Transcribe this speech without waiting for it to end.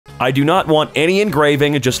I do not want any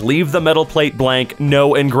engraving, just leave the metal plate blank,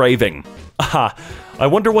 no engraving. Ah, I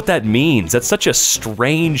wonder what that means. That's such a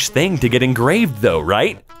strange thing to get engraved though,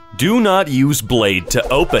 right? Do not use blade to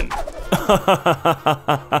open.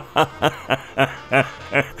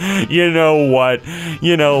 You know what?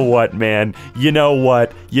 You know what, man? You know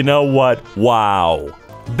what? You know what? Wow.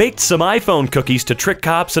 Baked some iPhone cookies to trick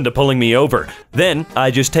cops into pulling me over. Then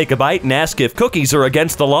I just take a bite and ask if cookies are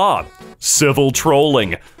against the law. Civil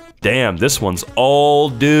trolling. Damn, this one's all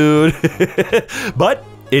dude. But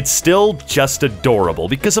it's still just adorable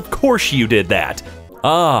because of course you did that.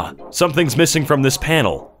 Ah, something's missing from this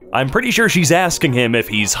panel. I'm pretty sure she's asking him if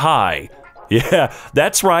he's high. Yeah,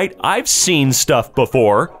 that's right, I've seen stuff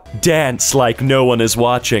before. Dance like no one is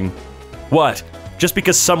watching. What? Just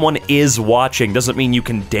because someone is watching doesn't mean you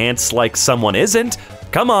can dance like someone isn't.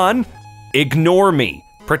 Come on, ignore me.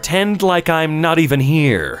 Pretend like I'm not even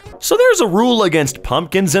here. So there's a rule against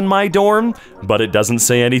pumpkins in my dorm, but it doesn't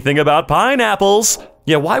say anything about pineapples.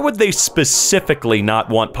 Yeah, why would they specifically not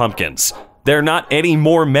want pumpkins? They're not any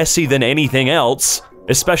more messy than anything else.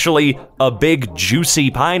 Especially a big, juicy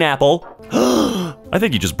pineapple. I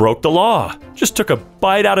think you just broke the law. Just took a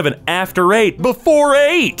bite out of an after 8 before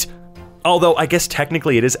 8. Although I guess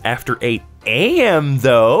technically it is after 8 a.m.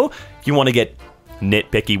 though, if you want to get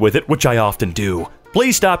nitpicky with it, which I often do.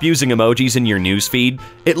 Please stop using emojis in your newsfeed.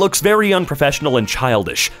 It looks very unprofessional and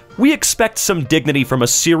childish. We expect some dignity from a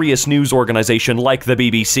serious news organization like the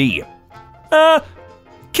BBC.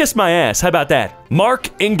 Kiss my ass, how about that? Mark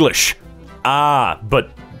English. Ah, but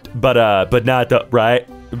not the, right?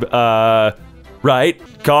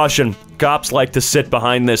 Right? Caution, cops like to sit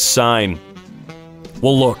behind this sign.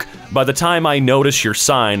 Well look, by the time I notice your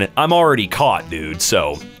sign, I'm already caught, dude,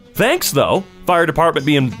 so. Thanks though, fire department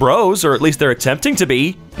being bros, or at least they're attempting to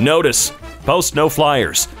be. Notice, post no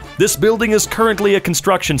flyers. This building is currently a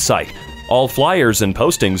construction site. All flyers and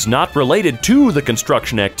postings not related to the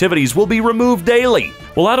construction activities will be removed daily.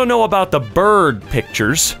 Well, I don't know about the bird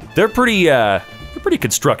pictures. They're pretty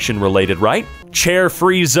construction related, right?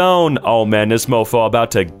 Chair-free zone. Oh man, this mofo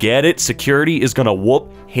about to get it. Security is gonna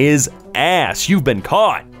whoop his ass. You've been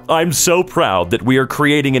caught. I'm so proud that we are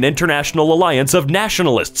creating an international alliance of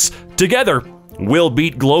nationalists. Together, we'll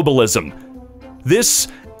beat globalism. This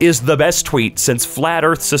is the best tweet since Flat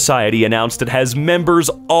Earth Society announced it has members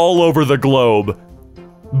all over the globe.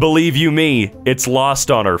 Believe you me, it's lost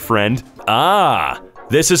on her, friend. Ah,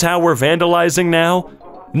 this is how we're vandalizing now?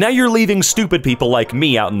 Now you're leaving stupid people like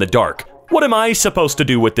me out in the dark. What am I supposed to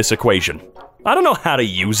do with this equation? I don't know how to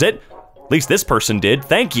use it. At least this person did,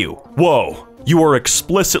 thank you. Whoa, you are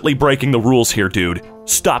explicitly breaking the rules here, dude.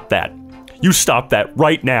 Stop that. You stop that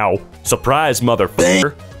right now. Surprise,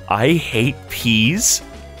 motherfucker. I hate peas?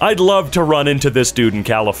 I'd love to run into this dude in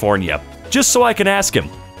California, just so I can ask him,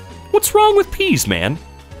 what's wrong with peas, man?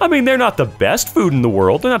 I mean, they're not the best food in the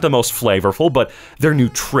world, they're not the most flavorful, but they're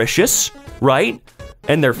nutritious, right?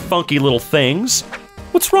 And they're funky little things.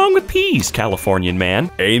 What's wrong with peas, Californian man?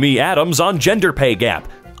 Amy Adams on gender pay gap.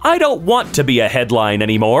 I don't want to be a headline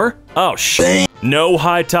anymore. Oh, shit. No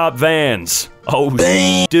high-top vans. Oh,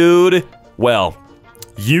 dude. Well,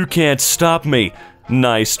 you can't stop me.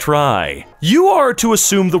 Nice try. You are to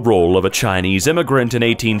assume the role of a Chinese immigrant in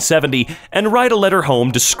 1870 and write a letter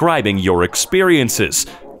home describing your experiences.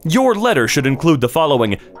 Your letter should include the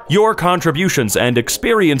following: your contributions and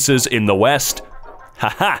experiences in the West.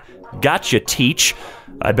 Haha, gotcha, teach.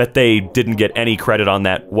 I bet they didn't get any credit on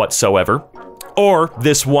that whatsoever. Or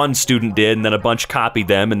this one student did and then a bunch copied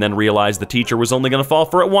them and then realized the teacher was only gonna fall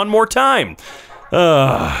for it one more time.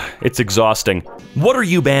 It's exhausting. What are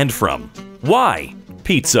you banned from? Why?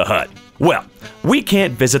 Pizza Hut. Well, we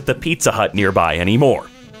can't visit the Pizza Hut nearby anymore.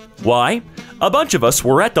 Why? A bunch of us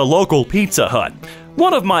were at the local Pizza Hut.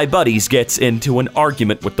 One of my buddies gets into an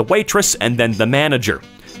argument with the waitress and then the manager.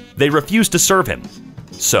 They refuse to serve him.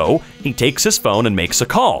 So he takes his phone and makes a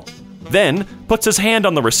call. Then puts his hand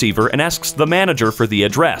on the receiver and asks the manager for the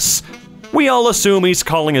address. We all assume he's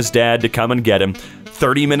calling his dad to come and get him.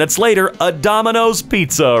 30 minutes later, a Domino's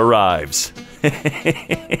pizza arrives.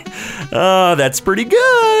 Oh, that's pretty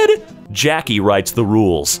good. Jackie writes the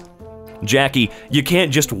rules. Jackie, you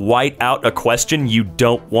can't just white out a question you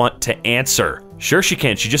don't want to answer. Sure she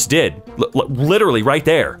can, she just did. Literally right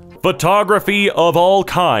there. Photography of all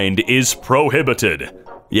kind is prohibited.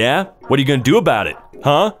 Yeah? What are you gonna do about it?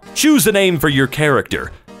 Huh? Choose a name for your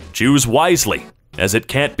character. Choose wisely, as it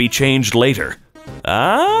can't be changed later.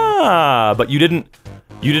 Ah, but you didn't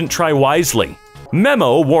try wisely.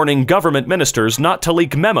 Memo warning government ministers not to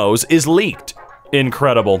leak memos is leaked.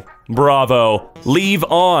 Incredible. Bravo. Leave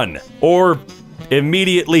on. Or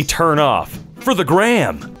immediately turn off. For the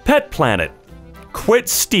gram. Pet Planet. Quit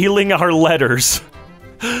stealing our letters.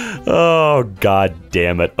 Oh, god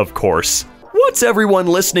damn it, of course. What's everyone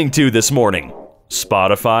listening to this morning?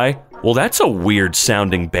 Spotify? Well, that's a weird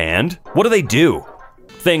sounding band. What do they do?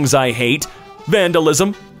 Things I hate.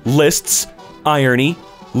 Vandalism. Lists. Irony.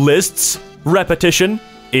 Lists. Repetition.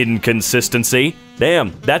 Inconsistency.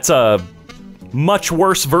 Damn, that's a much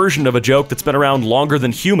worse version of a joke that's been around longer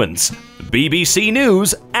than humans. BBC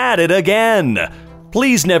News at it again.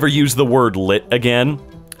 Please never use the word lit again.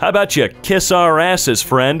 How about you kiss our asses,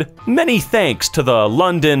 friend? Many thanks to the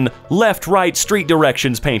London left-right street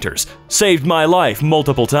directions painters. Saved my life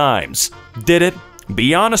multiple times. Did it?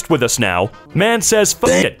 Be honest with us now. Man says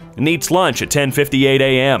fuck it and eats lunch at 10:58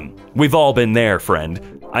 a.m. We've all been there,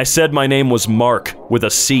 friend. I said my name was Mark with a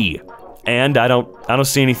C. And I don't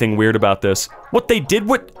see anything weird about this. They did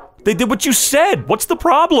what you said. What's the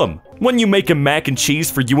problem? When you make a mac and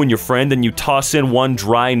cheese for you and your friend and you toss in one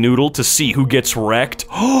dry noodle to see who gets wrecked?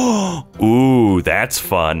 Ooh, that's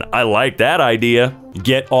fun. I like that idea.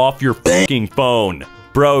 Get off your fucking phone.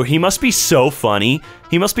 Bro, he must be so funny.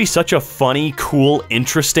 He must be such a funny, cool,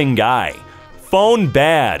 interesting guy. Phone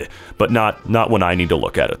bad, but not when I need to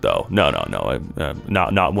look at it though. No,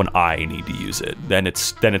 not when I need to use it. Then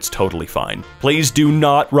it's totally fine. Please do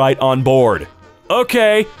not write on board.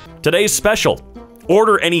 Okay, today's special.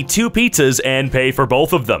 Order any 2 pizzas and pay for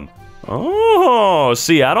both of them. Oh,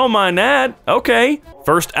 see, I don't mind that. Okay,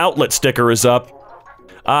 first outlet sticker is up.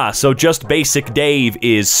 Ah, so just basic Dave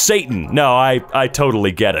is Satan. No, I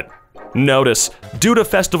totally get it. Notice, due to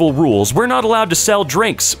festival rules, we're not allowed to sell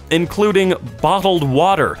drinks, including bottled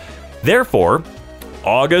water. Therefore,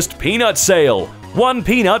 August peanut sale. 1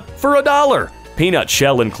 peanut for $1. Peanut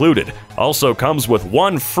shell included. Also comes with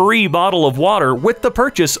 1 free bottle of water with the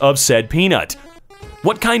purchase of said peanut.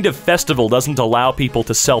 What kind of festival doesn't allow people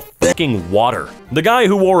to sell fucking water? The guy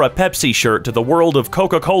who wore a Pepsi shirt to the World of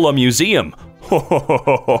Coca-Cola Museum.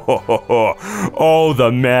 Oh,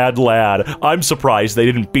 the mad lad. I'm surprised they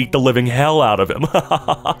didn't beat the living hell out of him.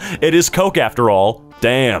 It is Coke after all.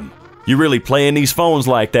 Damn. You really playing these phones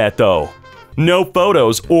like that though. No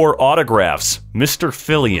photos or autographs. Mr.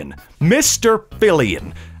 Fillion. Mr.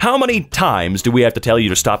 Fillion. How many times do we have to tell you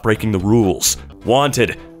to stop breaking the rules?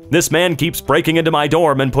 Wanted. This man keeps breaking into my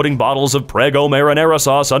dorm and putting bottles of Prego marinara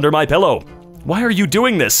sauce under my pillow. Why are you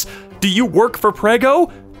doing this? Do you work for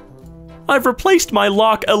Prego? I've replaced my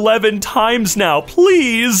lock 11 times now,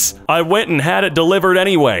 please! I went and had it delivered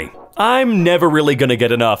anyway. I'm never really gonna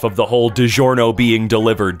get enough of the whole DiGiorno being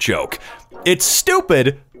delivered joke. It's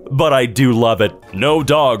stupid, but I do love it. No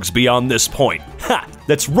dogs beyond this point. Ha!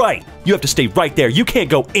 That's right! You have to stay right there. You can't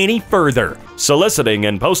go any further. Soliciting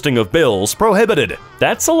and posting of bills prohibited.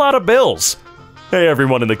 That's a lot of bills. Hey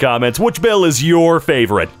everyone in the comments, which bill is your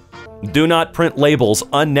favorite? Do not print labels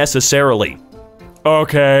unnecessarily.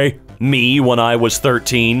 Okay. Me when I was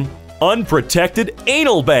 13. Unprotected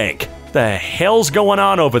anal bank. The hell's going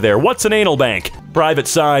on over there? What's an anal bank? Private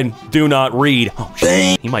sign, do not read. Oh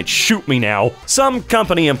shit, he might shoot me now. Some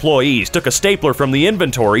company employees took a stapler from the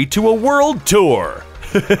inventory to a world tour.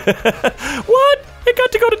 What? I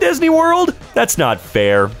got to go to Disney World? That's not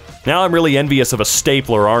fair. Now I'm really envious of a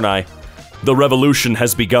stapler, aren't I? The revolution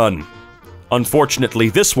has begun. Unfortunately,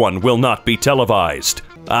 this one will not be televised.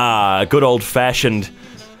 Ah, good old-fashioned...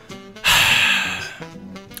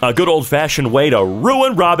 A good old-fashioned way to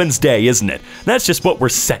ruin Robin's day, isn't it? That's just what we're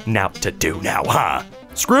setting out to do now, huh?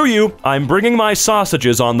 Screw you, I'm bringing my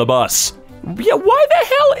sausages on the bus. Yeah, why the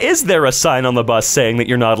hell is there a sign on the bus saying that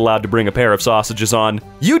you're not allowed to bring a pair of sausages on?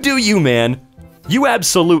 You do you, man. You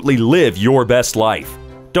absolutely live your best life.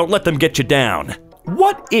 Don't let them get you down.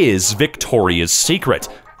 What is Victoria's Secret?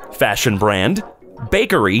 Fashion brand?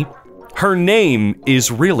 Bakery? Her name is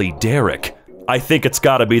really Derek. I think it's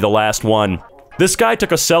gotta be the last one. This guy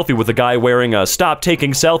took a selfie with a guy wearing a Stop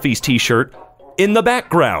Taking Selfies t-shirt in the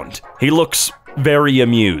background. He looks very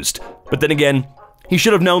amused. But then again, he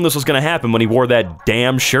should have known this was gonna happen when he wore that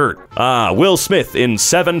damn shirt. Ah, Will Smith in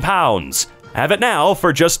 7 pounds. Have it now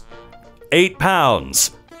for just 8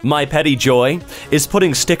 pounds. My petty joy is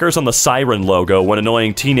putting stickers on the siren logo when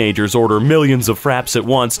annoying teenagers order millions of fraps at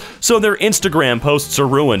once, so their Instagram posts are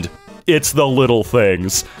ruined. It's the little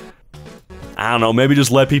things. I don't know, maybe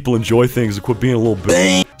just let people enjoy things and quit being a little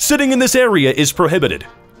bit. Sitting in this area is prohibited.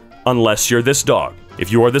 Unless you're this dog.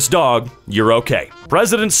 If you are this dog, you're okay.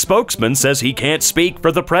 President's spokesman says he can't speak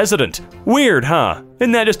for the president. Weird, huh?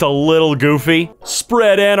 Isn't that just a little goofy?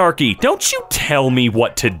 Spread anarchy. Don't you tell me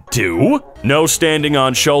what to do. No standing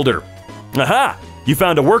on shoulder. Aha! You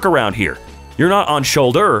found a workaround here. You're not on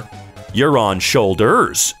shoulder. You're on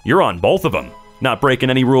shoulders. You're on both of them. Not breaking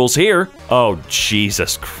any rules here. Oh,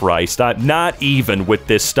 Jesus Christ. Not even with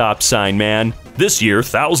this stop sign, man. This year,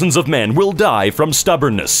 thousands of men will die from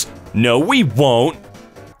stubbornness. No, we won't.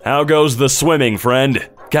 How goes the swimming, friend?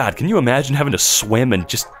 God, can you imagine having to swim in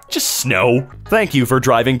just snow? Thank you for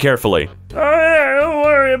driving carefully. Oh yeah, don't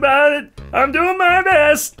worry about it. I'm doing my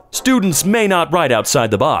best. Students may not write outside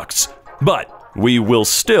the box, but we will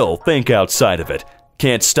still think outside of it.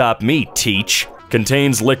 Can't stop me, teach.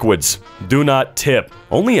 Contains liquids. Do not tip.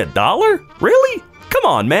 Only $1? Really? Come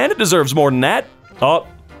on, man, it deserves more than that. Oh,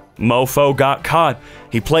 mofo got caught.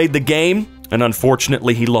 He played the game, and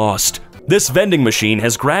unfortunately he lost. This vending machine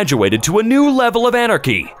has graduated to a new level of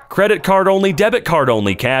anarchy. Credit card only, debit card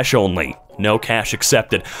only, cash only. No cash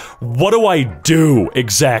accepted. What do I do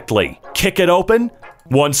exactly? Kick it open?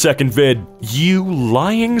 1 second vid. You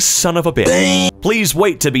lying son of a bitch. Please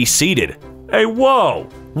wait to be seated. Hey, whoa.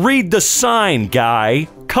 Read the sign, guy.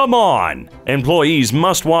 Come on. Employees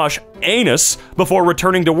must wash anus before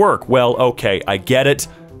returning to work. Well, okay, I get it,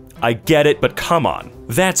 but come on.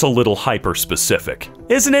 That's a little hyper-specific,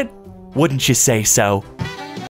 isn't it? Wouldn't you say so?